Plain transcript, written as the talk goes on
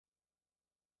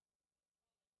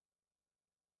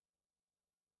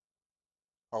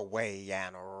Away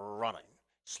and running.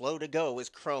 Slow to go is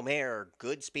Chrome Air.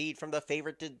 Good speed from the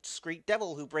favorite Discreet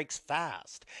Devil who breaks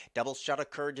fast. Double Shot of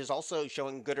Courage is also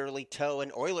showing good early toe,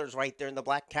 and Oilers right there in the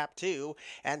black cap too.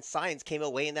 And Signs came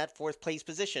away in that fourth place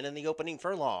position in the opening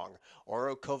furlong.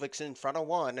 Orokovic's in front of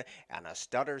one, and a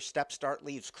stutter step start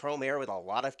leaves Chrome Air with a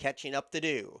lot of catching up to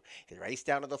do. He raced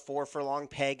down to the 4 furlong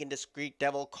peg, and Discreet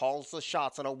Devil calls the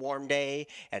shots on a warm day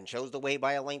and shows the way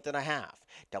by a length and a half.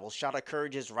 Double Shot of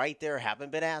Courage is right there,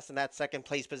 haven't been asked in that second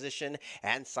place position,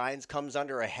 and Signs comes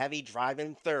under a heavy drive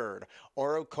in third.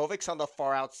 Orokovic's on the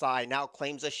far outside, now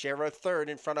claims a share of third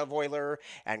in front of Euler,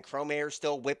 and Chrome Air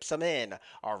still whips him in.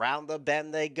 Around the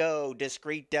bend they go.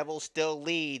 Discreet Devil still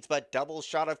leads, but Double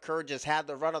Shot of Courage has had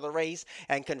the run of the race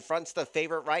and confronts the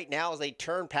favorite right now as they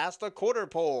turn past the quarter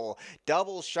pole.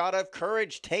 Double Shot of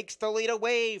Courage takes the lead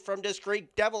away from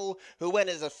Discreet Devil, who went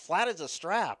as flat as a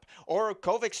strap.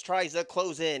 Orokovic's tries to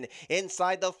close in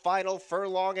inside the final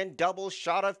furlong, and Double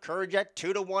Shot of Courage at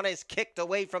 2-1 is kicked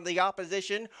away from the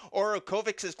opposition.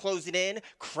 Orokovic's is closing in.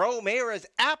 Chrome Air is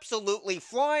absolutely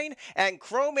flying, and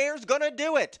Chrome Air's gonna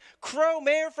do it. Chrome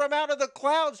Air from out of the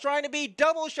clouds trying to beat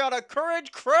Double Shot of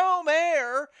Courage. Chrome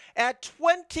Air at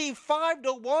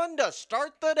 25-1 to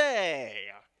start the day.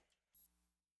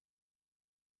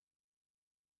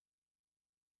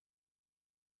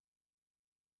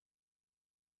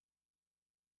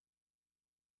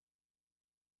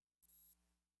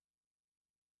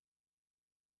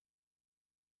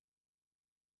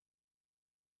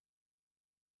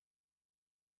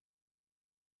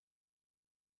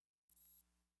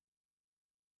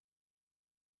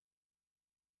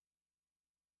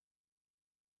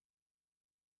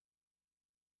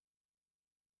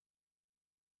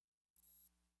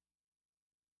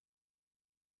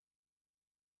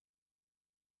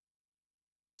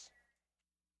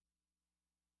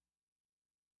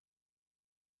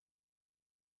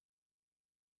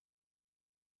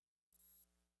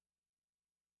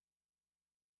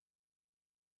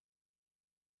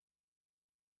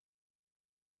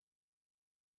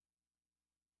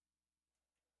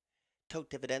 Tote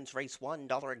dividends race $1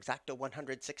 exacta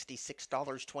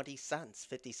 $166.20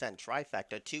 50-cent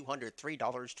trifecta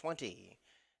 $203.20.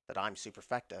 The dime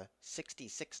superfecta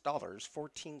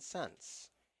 $66.14.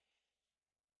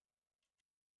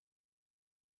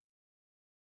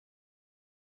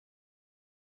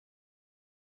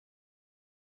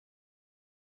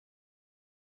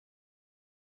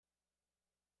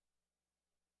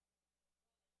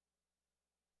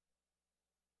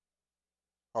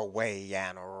 Away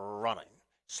and running.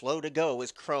 Slow to go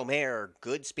is Chrome Air.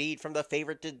 Good speed from the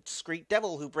favorite Discreet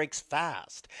Devil who breaks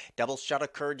fast. Double Shot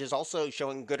of Courage is also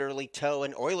showing good early toe,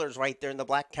 and Oilers right there in the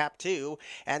black cap too.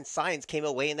 And Signs came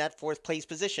away in that fourth place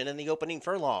position in the opening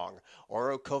furlong.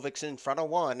 Orokovic's in front of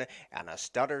one, and a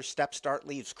stutter step start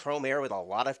leaves Chrome Air with a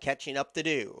lot of catching up to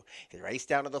do. He raced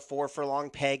down to the 4 furlong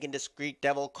peg, and Discreet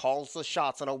Devil calls the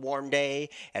shots on a warm day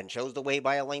and shows the way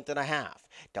by a length and a half.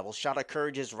 Double Shot of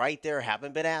Courage is right there,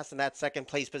 haven't been asked in that second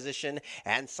place position,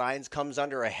 and Signs comes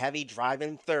under a heavy drive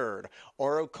in third.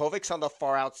 Orokovic's on the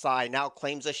far outside, now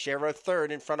claims a share of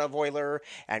third in front of Euler,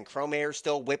 and Chrome Air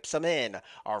still whips him in.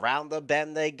 Around the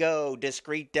bend they go.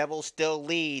 Discreet Devil still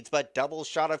leads, but Double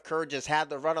Shot of Courage has had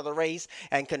the run of the race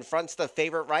and confronts the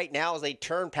favorite right now as they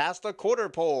turn past the quarter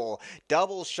pole.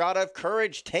 Double Shot of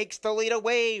Courage takes the lead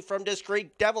away from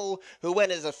Discreet Devil, who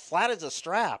went as flat as a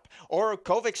strap.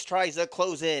 Orokovic's tries to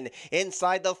close in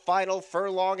inside the final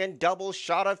furlong, and Double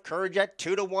Shot of Courage at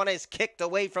 2-1 is kicked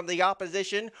away from the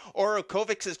opposition.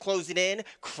 Orokovic's is closing in.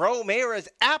 Chrome Air is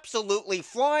absolutely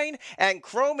flying, and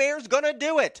Chrome Air's gonna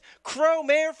do it. Chrome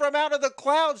Air from out of the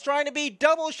clouds trying to beat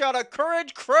Double Shot of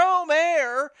Courage. Chrome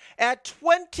Air at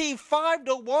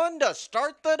 25-1 to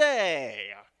start the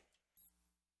day.